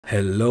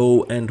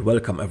Hello and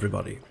welcome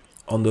everybody.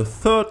 On the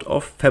 3rd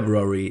of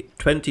February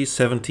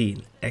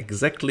 2017,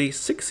 exactly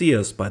 6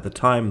 years by the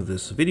time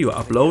this video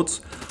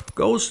uploads,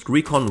 Ghost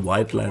Recon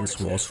Wildlands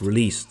was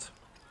released.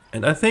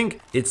 And I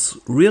think it's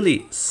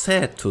really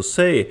sad to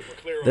say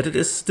that it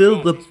is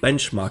still the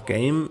benchmark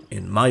game,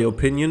 in my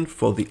opinion,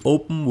 for the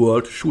open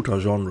world shooter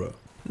genre.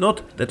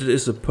 Not that it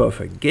is a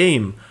perfect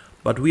game,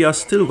 but we are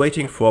still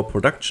waiting for a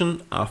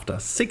production after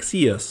 6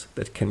 years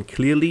that can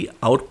clearly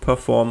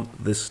outperform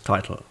this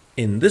title.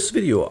 In this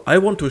video I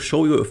want to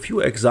show you a few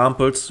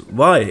examples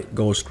why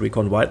Ghost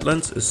Recon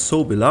Wildlands is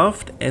so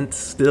beloved and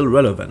still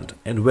relevant,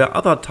 and where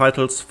other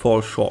titles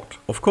fall short.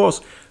 Of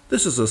course,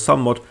 this is a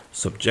somewhat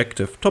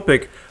subjective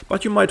topic,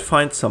 but you might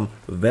find some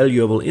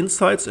valuable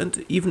insights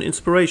and even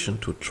inspiration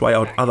to try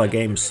out other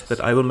games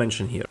that I will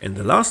mention here. In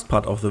the last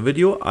part of the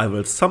video I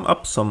will sum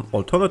up some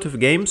alternative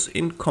games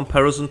in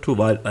comparison to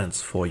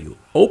Wildlands for you.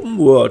 Open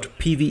world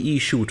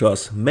PvE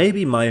shooters may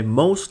be my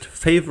most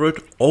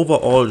favorite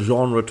overall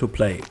genre to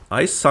play.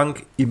 I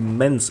sunk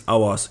immense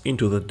hours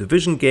into the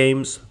Division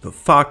games, the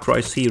Far Cry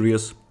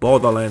series,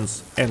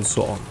 Borderlands and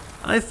so on.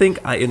 I think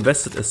I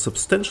invested a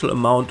substantial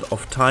amount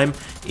of time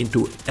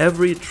into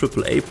every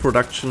AAA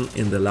production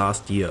in the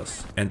last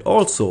years, and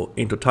also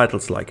into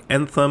titles like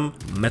Anthem,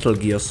 Metal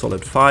Gear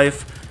Solid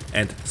 5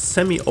 and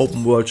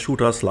semi-open world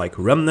shooters like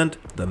Remnant,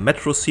 the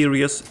Metro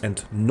series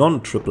and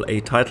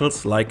non-AAA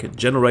titles like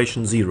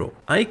Generation Zero.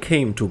 I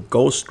came to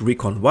Ghost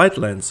Recon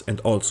Wildlands and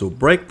also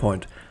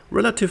Breakpoint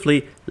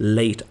relatively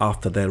late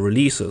after their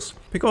releases,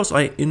 because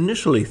I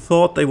initially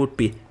thought they would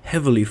be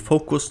heavily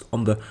focused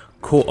on the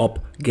co-op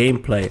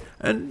gameplay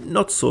and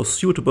not so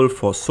suitable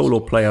for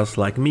solo players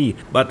like me,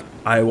 but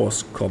I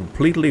was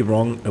completely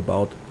wrong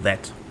about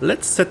that.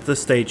 Let's set the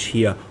stage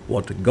here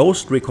what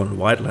Ghost Recon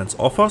Wildlands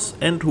offers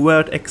and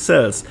where it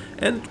excels,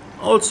 and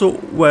also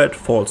where it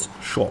falls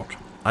short.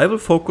 I will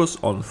focus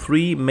on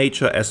three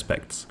major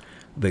aspects: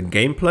 the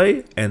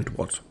gameplay and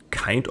what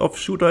kind of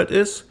shooter it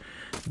is,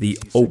 the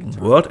open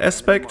world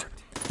aspect,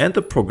 and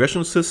the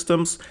progression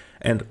systems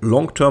and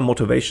long-term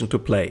motivation to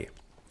play.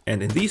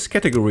 And in these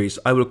categories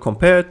I will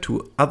compare it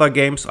to other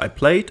games I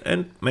played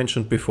and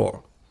mentioned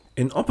before.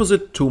 In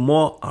opposite to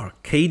more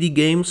arcadey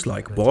games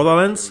like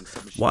Borderlands,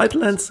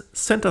 Wildlands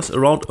centers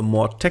around a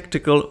more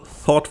tactical,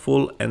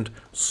 thoughtful and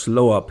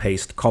slower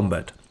paced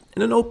combat.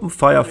 In an open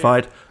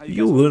firefight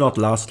you will not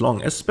last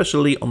long,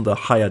 especially on the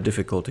higher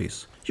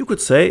difficulties. You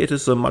could say it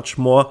is a much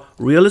more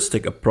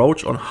realistic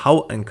approach on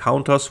how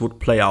encounters would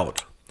play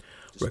out.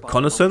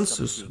 Reconnaissance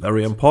is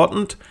very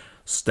important,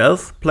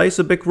 stealth plays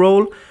a big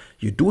role,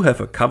 you do have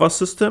a cover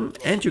system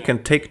and you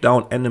can take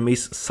down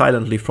enemies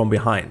silently from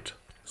behind.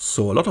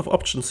 So a lot of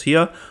options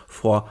here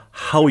for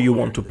how you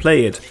want to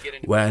play it,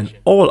 where an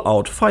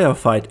all-out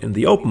firefight in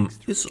the open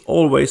is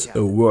always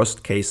a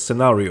worst case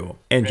scenario.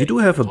 And you do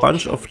have a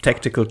bunch of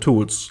tactical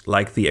tools,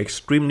 like the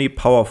extremely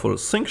powerful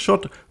sync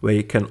shot, where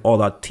you can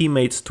order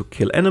teammates to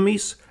kill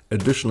enemies,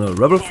 additional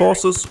rebel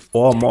forces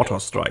or mortar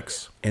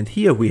strikes. And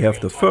here we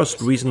have the first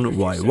reason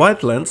why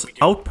Wildlands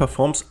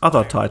outperforms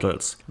other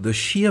titles: the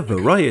sheer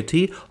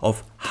variety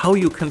of how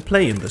you can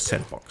play in the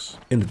sandbox.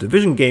 In the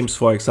Division games,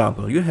 for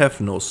example, you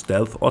have no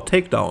stealth or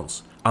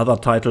takedowns. Other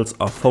titles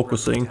are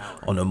focusing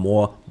on a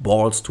more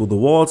balls to the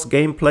walls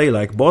gameplay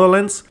like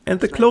Borderlands, and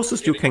the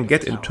closest you can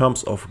get in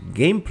terms of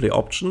gameplay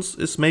options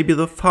is maybe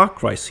the Far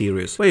Cry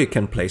series, where you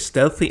can play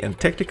stealthy and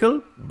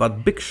tactical,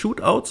 but big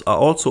shootouts are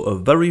also a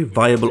very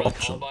viable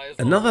option.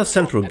 Another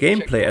central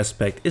gameplay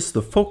aspect is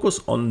the focus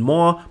on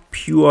more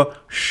pure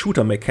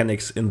shooter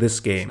mechanics in this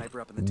game.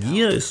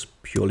 Gear is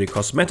purely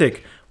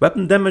cosmetic,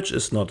 weapon damage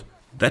is not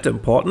that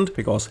important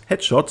because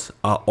headshots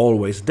are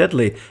always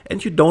deadly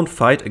and you don't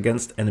fight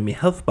against enemy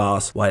health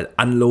bars while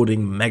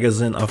unloading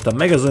magazine after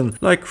magazine,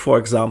 like for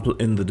example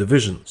in the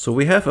Division. So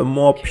we have a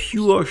more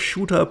pure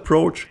shooter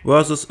approach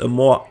versus a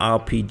more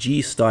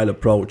RPG style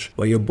approach,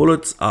 where your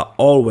bullets are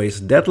always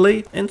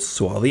deadly and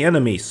so are the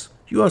enemies.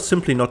 You are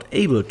simply not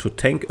able to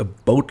tank a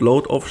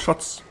boatload of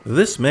shots.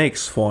 This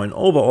makes for an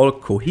overall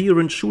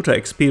coherent shooter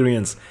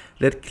experience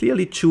that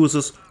clearly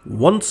chooses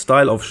one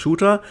style of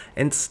shooter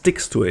and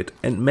sticks to it,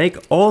 and make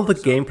all the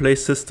gameplay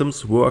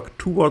systems work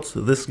towards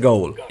this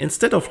goal,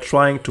 instead of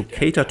trying to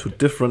cater to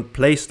different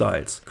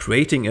playstyles,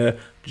 creating a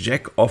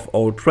jack of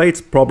all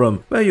trades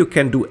problem where you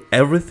can do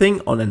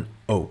everything on an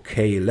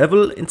okay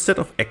level instead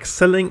of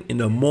excelling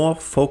in a more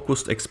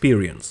focused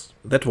experience.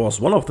 That was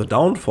one of the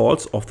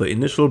downfalls of the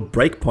initial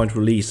Breakpoint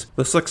release,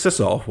 the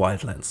successor of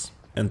Wildlands.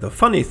 And the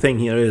funny thing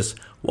here is,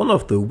 one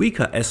of the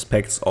weaker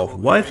aspects of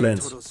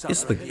Wildlands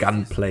is the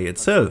gunplay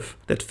itself,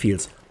 that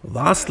feels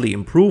vastly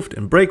improved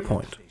in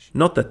Breakpoint.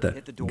 Not that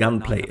the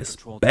gunplay is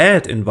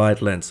bad in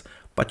Wildlands,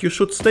 but you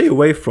should stay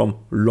away from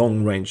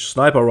long-range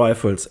sniper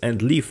rifles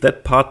and leave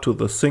that part to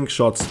the sync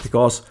shots,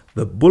 because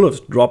the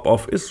bullet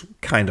drop-off is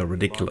kinda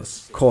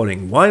ridiculous.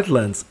 Calling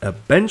Wildlands a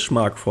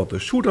benchmark for the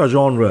shooter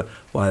genre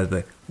while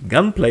the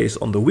gunplay is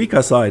on the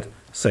weaker side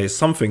says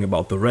something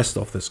about the rest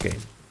of this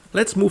game.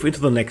 Let's move into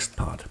the next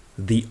part,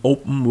 the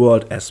open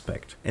world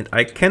aspect. And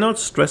I cannot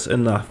stress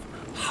enough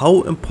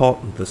how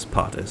important this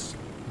part is.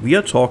 We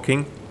are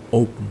talking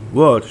open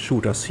world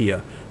shooters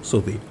here. So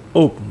the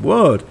open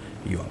world,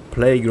 your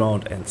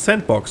playground and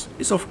sandbox,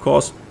 is of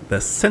course the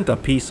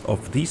centerpiece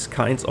of these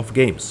kinds of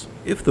games.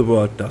 If the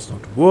world does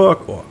not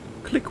work or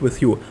click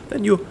with you,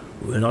 then you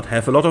will not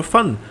have a lot of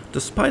fun,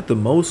 despite the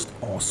most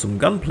awesome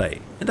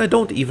gunplay. And I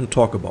don't even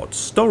talk about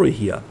story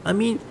here, I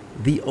mean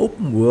the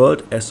open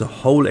world as a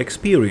whole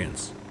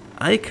experience.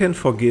 I can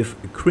forgive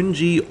a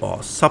cringy or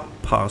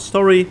subpar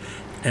story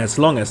as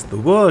long as the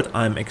world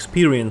I'm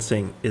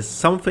experiencing is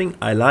something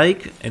I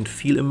like and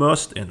feel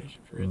immersed in.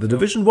 The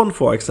Division 1,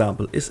 for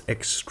example, is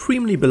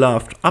extremely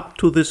beloved up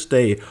to this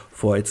day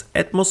for its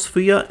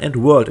atmosphere and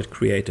world it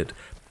created,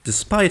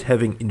 despite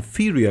having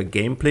inferior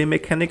gameplay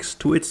mechanics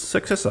to its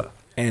successor.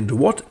 And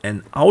what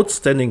an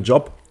outstanding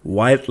job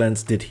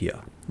Wildlands did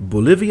here.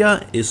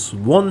 Bolivia is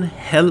one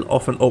hell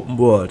of an open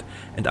world,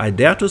 and I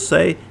dare to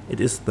say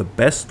it is the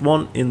best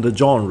one in the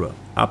genre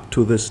up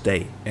to this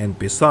day. And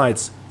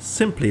besides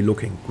simply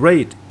looking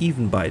great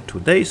even by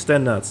today's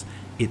standards,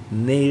 it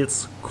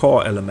nails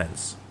core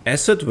elements.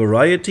 Asset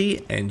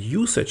variety and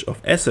usage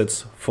of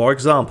assets, for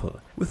example.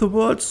 With a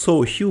world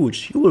so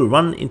huge, you will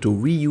run into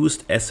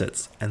reused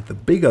assets, and the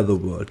bigger the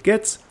world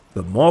gets,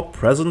 the more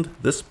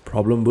present this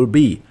problem will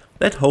be.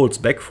 That holds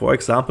back, for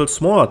example,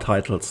 smaller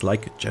titles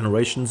like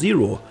Generation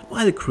Zero.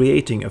 While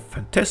creating a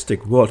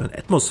fantastic world and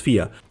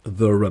atmosphere,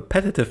 the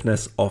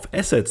repetitiveness of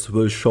assets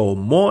will show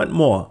more and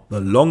more the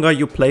longer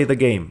you play the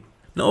game.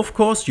 Now of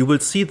course you will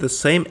see the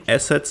same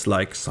assets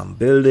like some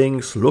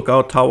buildings,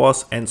 lookout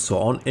towers and so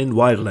on in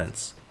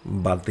Wildlands.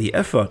 But the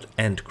effort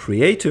and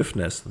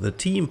creativeness the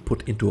team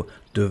put into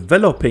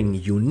developing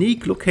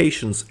unique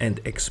locations and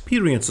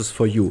experiences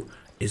for you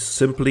is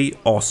simply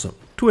awesome.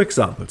 Two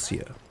examples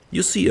here.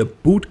 You see a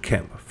boot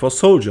camp for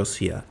soldiers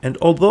here, and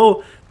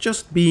although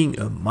just being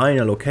a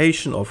minor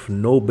location of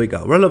no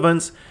bigger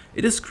relevance,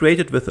 it is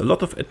created with a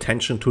lot of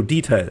attention to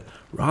detail,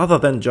 rather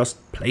than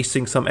just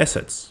placing some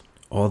assets.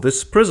 Or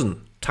this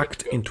prison,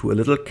 tucked into a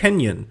little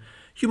canyon.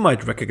 You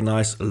might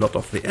recognize a lot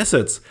of the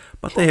assets,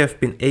 but they have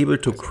been able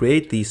to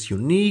create these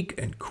unique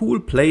and cool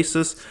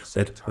places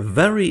that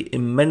vary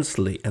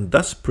immensely, and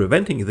thus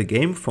preventing the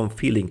game from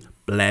feeling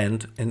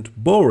bland and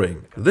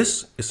boring.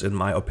 This is in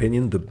my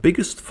opinion the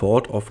biggest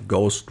fault of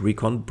Ghost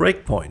Recon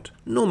Breakpoint.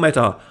 No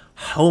matter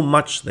how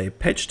much they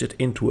patched it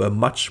into a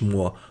much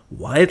more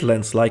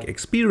Wildlands-like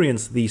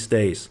experience these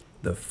days,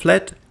 the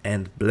flat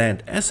and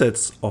bland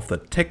assets of the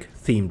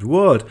tech-themed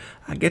world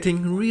are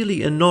getting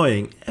really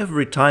annoying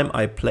every time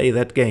I play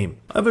that game.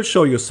 I will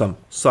show you some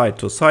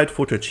side-to-side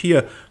footage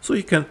here so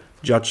you can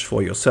judge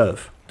for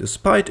yourself.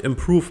 Despite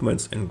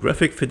improvements in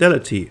graphic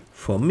fidelity,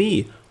 for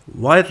me,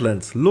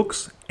 Wildlands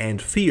looks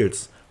and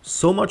feels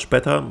so much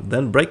better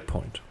than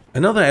Breakpoint.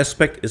 Another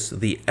aspect is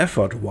the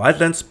effort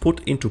Wildlands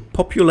put into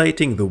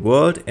populating the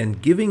world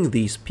and giving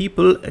these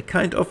people a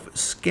kind of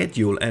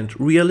schedule and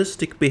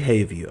realistic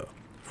behavior.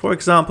 For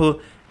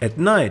example, at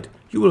night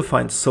you will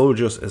find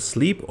soldiers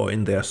asleep or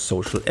in their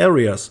social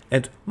areas,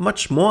 and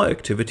much more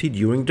activity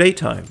during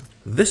daytime.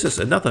 This is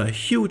another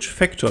huge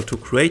factor to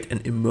create an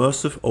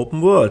immersive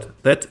open world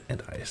that,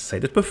 and I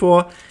said it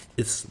before,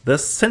 is the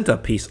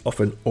centerpiece of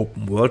an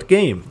open world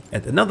game,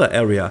 and another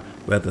area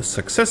where the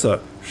successor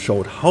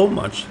showed how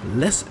much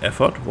less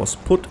effort was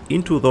put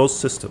into those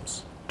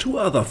systems. Two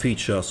other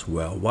features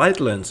where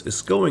Wildlands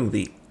is going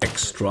the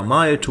extra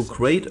mile to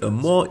create a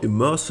more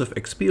immersive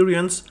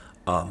experience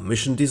are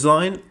mission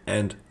design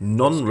and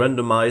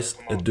non-randomized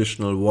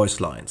additional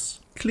voice lines.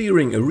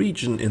 Clearing a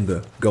region in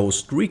the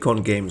Ghost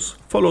Recon games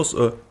follows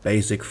a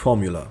basic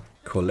formula: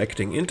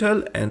 collecting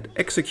intel and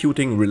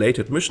executing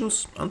related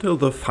missions until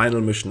the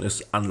final mission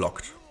is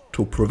unlocked.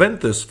 To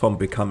prevent this from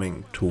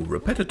becoming too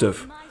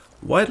repetitive,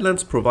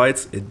 Wildlands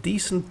provides a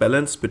decent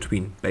balance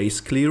between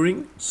base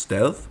clearing,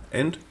 stealth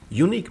and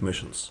unique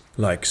missions,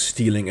 like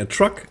stealing a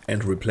truck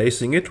and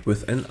replacing it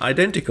with an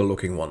identical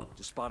looking one.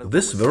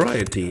 This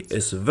variety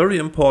is very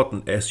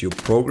important as you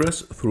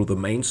progress through the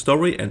main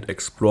story and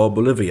explore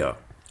Bolivia.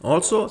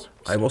 Also,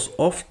 I was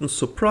often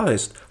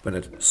surprised when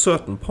at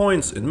certain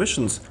points in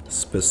missions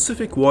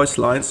specific voice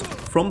lines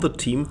from the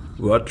team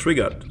were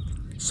triggered.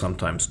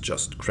 Sometimes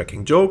just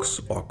cracking jokes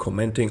or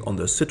commenting on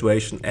the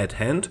situation at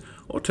hand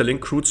or telling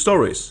crude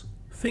stories.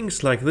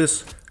 Things like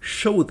this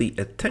show the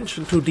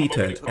attention to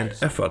detail and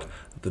effort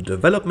the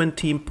development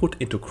team put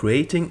into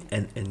creating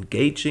an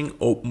engaging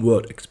open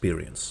world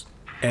experience.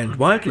 And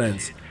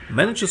Wildlands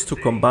manages to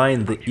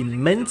combine the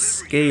immense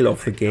scale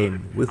of the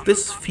game with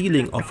this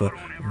feeling of a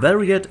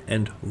varied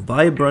and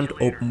vibrant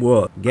open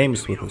world.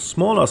 Games with a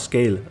smaller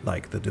scale,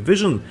 like The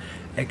Division,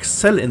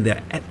 excel in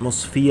their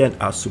atmosphere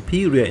and are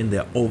superior in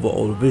their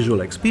overall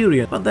visual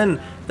experience, but then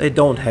they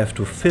don't have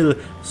to fill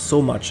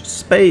so much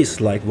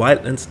space like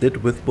Wildlands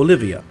did with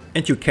Bolivia.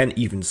 And you can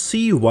even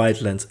see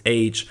Wildlands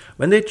age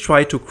when they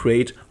try to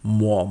create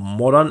more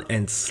modern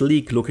and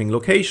sleek looking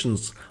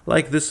locations,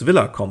 like this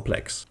villa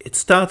complex. It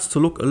starts to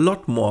look a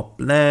lot more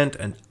bland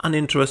and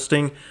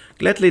uninteresting,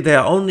 Gladly, there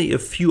are only a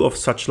few of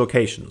such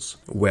locations,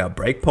 where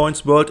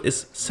Breakpoint's world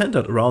is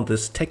centered around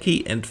this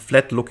techy and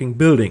flat looking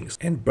buildings,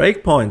 and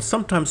Breakpoint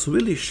sometimes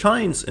really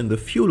shines in the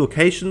few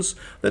locations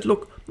that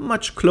look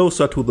much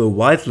closer to the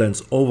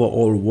Wildlands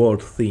overall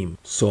world theme.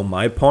 So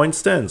my point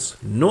stands,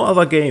 no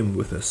other game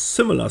with a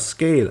similar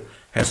scale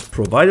has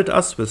provided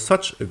us with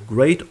such a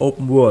great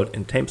open world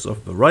in terms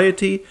of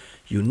variety,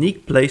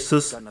 unique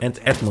places and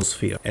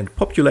atmosphere, and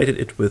populated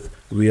it with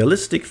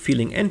realistic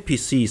feeling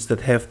NPCs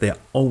that have their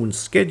own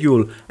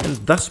schedule, and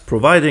thus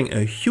providing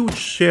a huge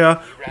share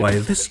why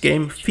this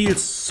game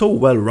feels so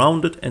well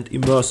rounded and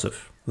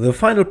immersive. The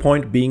final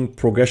point being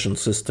progression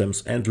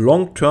systems and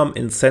long-term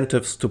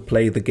incentives to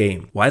play the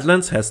game.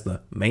 Wildlands has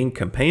the main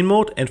campaign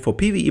mode and for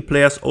PvE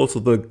players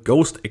also the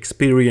Ghost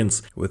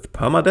experience with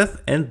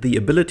permadeath and the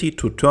ability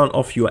to turn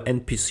off your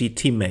NPC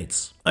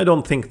teammates. I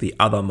don't think the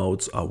other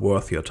modes are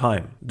worth your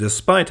time.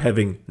 Despite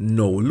having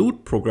no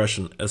loot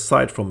progression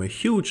aside from a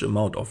huge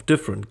amount of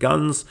different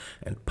guns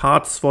and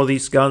parts for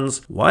these guns,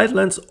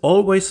 Wildlands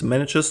always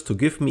manages to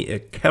give me a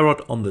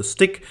carrot on the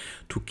stick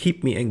to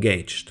keep me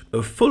engaged.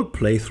 A full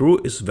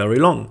playthrough is very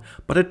long,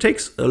 but it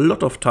takes a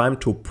lot of time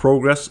to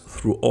progress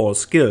through all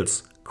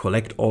skills,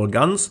 collect all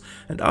guns,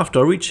 and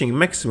after reaching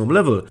maximum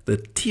level, the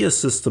tier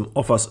system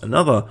offers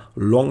another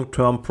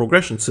long-term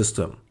progression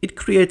system. It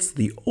creates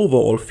the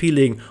overall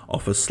feeling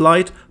of a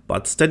slight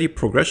but steady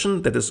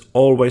progression that is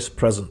always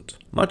present.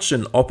 Much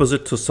in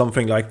opposite to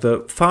something like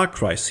the Far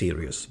Cry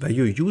series, where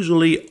you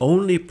usually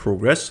only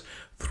progress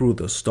through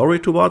the story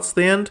towards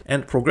the end,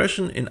 and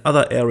progression in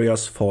other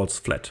areas falls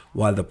flat.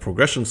 While the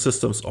progression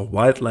systems of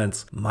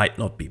Wildlands might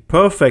not be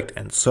perfect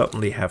and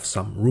certainly have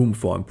some room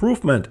for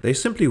improvement, they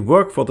simply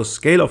work for the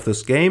scale of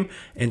this game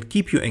and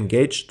keep you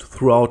engaged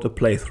throughout a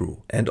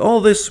playthrough. And all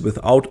this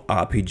without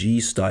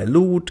RPG style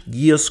loot,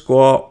 gear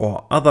score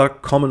or other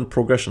common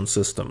progression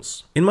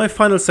systems. In my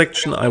final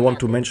section I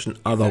want to mention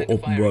other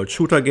open world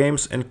shooter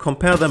games and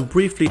compare them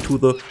briefly to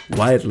the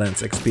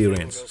Wildlands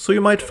experience, so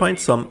you might find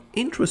some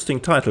interesting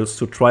titles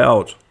to try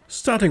out.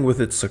 Starting with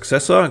its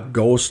successor,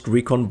 Ghost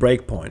Recon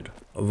Breakpoint.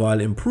 While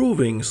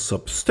improving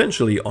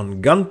substantially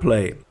on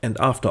gunplay and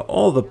after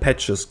all the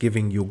patches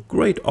giving you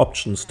great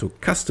options to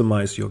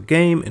customize your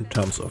game in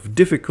terms of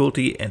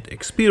difficulty and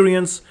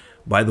experience,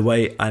 by the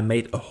way, I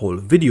made a whole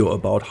video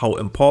about how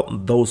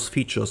important those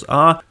features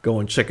are, go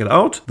and check it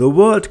out, the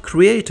world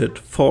created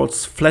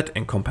falls flat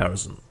in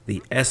comparison.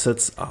 The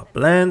assets are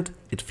bland,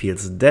 it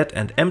feels dead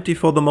and empty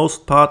for the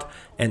most part,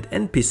 and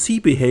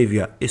NPC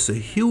behavior is a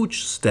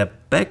huge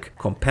step back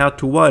compared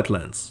to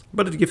Wildlands.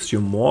 But it gives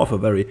you more of a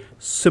very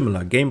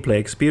similar gameplay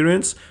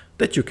experience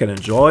that you can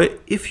enjoy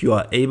if you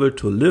are able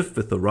to live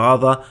with the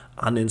rather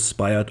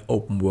uninspired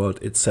open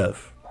world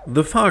itself.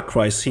 The Far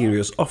Cry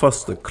series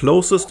offers the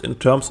closest in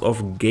terms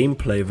of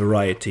gameplay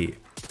variety.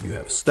 You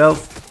have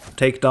stealth,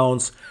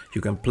 takedowns,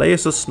 you can play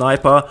as a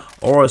sniper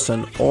or as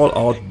an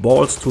all-out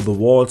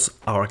balls-to-the-walls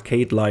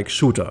arcade-like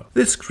shooter.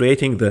 This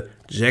creating the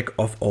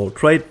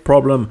jack-of-all-trade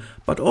problem,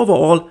 but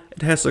overall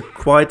it has a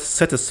quite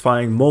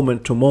satisfying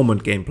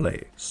moment-to-moment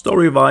gameplay.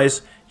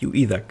 Story-wise, you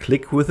either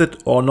click with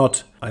it or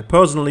not. I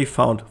personally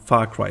found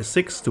Far Cry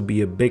 6 to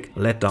be a big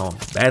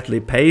letdown, badly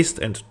paced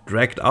and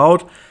dragged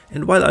out,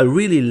 and while I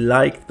really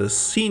liked the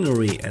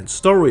scenery and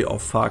story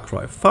of Far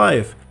Cry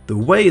 5, the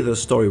way the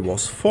story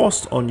was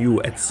forced on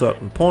you at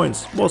certain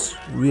points was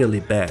really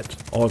bad.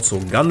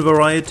 Also, gun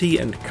variety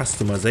and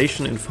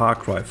customization in Far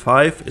Cry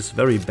 5 is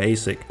very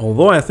basic,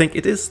 although I think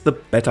it is the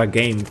better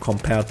game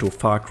compared to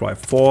Far Cry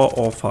 4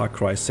 or Far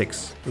Cry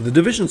 6. The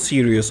Division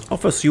series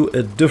offers you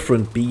a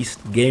different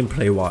beast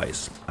gameplay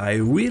wise. I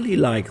really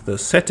like the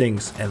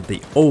settings and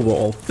the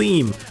overall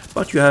theme,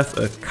 but you have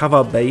a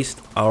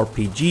cover-based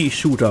RPG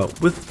shooter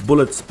with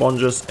bullet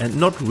sponges and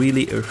not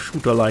really a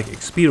shooter-like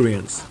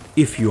experience.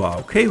 If you are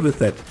okay with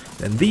that,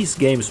 then these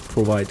games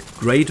provide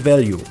great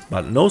value,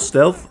 but no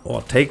stealth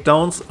or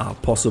takedowns are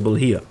possible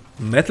here.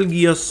 Metal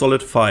Gear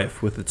Solid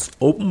 5 with its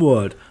open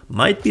world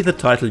might be the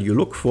title you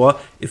look for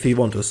if you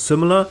want a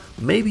similar,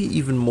 maybe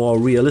even more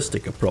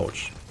realistic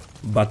approach.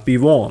 But be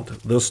warned,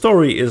 the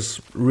story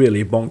is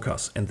really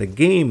bonkers and the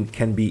game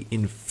can be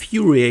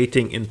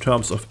infuriating in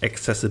terms of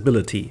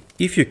accessibility.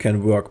 If you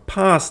can work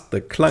past the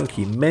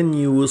clunky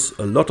menus,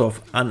 a lot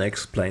of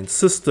unexplained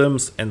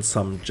systems and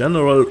some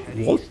general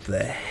what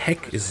the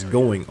heck is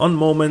going on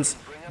moments,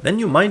 then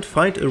you might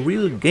find a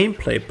real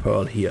gameplay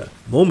pearl here.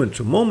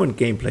 Moment-to-moment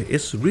gameplay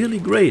is really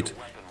great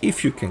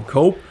if you can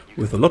cope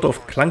with a lot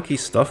of clunky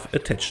stuff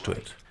attached to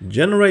it.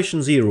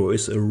 Generation Zero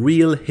is a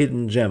real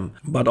hidden gem,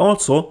 but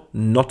also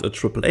not a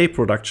AAA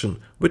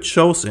production, which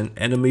shows in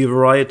enemy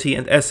variety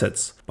and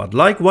assets. But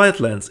like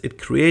Wildlands,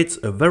 it creates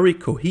a very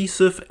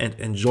cohesive and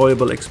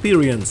enjoyable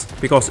experience,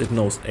 because it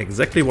knows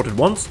exactly what it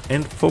wants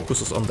and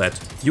focuses on that.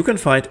 You can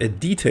find a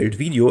detailed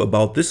video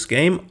about this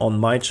game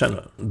on my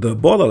channel. The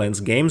Borderlands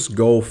games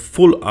go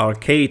full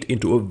arcade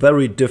into a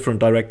very different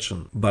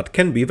direction, but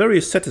can be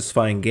very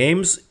satisfying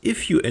games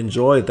if you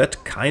enjoy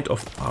that kind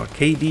of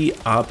arcadey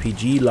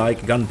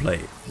RPG-like gunplay.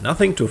 gunplay.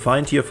 Nothing to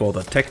find here for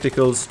the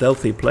tactical,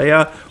 stealthy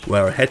player,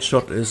 where a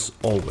headshot is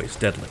always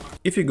deadly.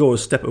 If you go a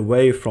step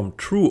away from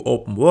true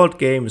open world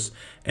games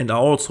and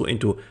are also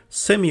into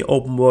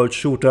semi-open world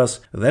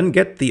shooters, then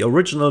get the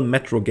original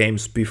Metro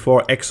games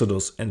before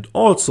Exodus and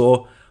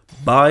also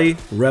buy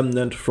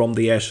Remnant from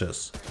the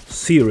Ashes.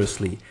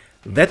 Seriously,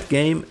 that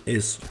game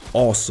is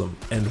awesome,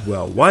 and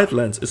where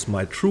Wildlands is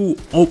my true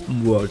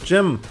open world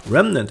gem,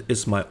 Remnant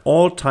is my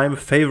all-time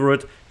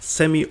favorite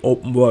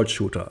semi-open world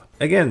shooter.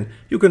 Again,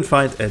 you can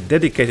find a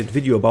dedicated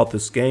video about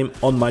this game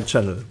on my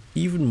channel,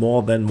 even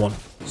more than one.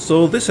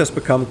 So this has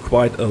become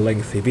quite a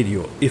lengthy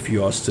video. If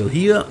you are still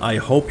here, I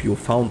hope you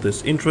found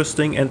this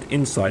interesting and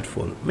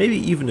insightful, maybe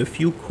even a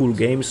few cool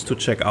games to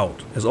check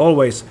out. As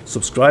always,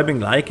 subscribing,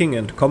 liking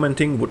and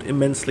commenting would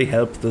immensely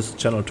help this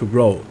channel to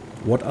grow.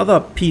 What other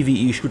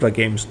PvE shooter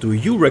games do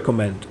you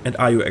recommend, and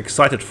are you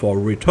excited for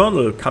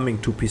Returnal coming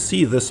to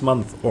PC this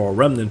month or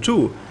Remnant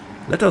 2?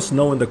 Let us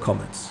know in the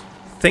comments.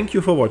 Thank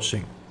you for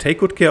watching, take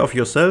good care of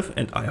yourself,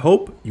 and I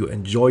hope you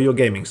enjoy your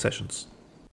gaming sessions.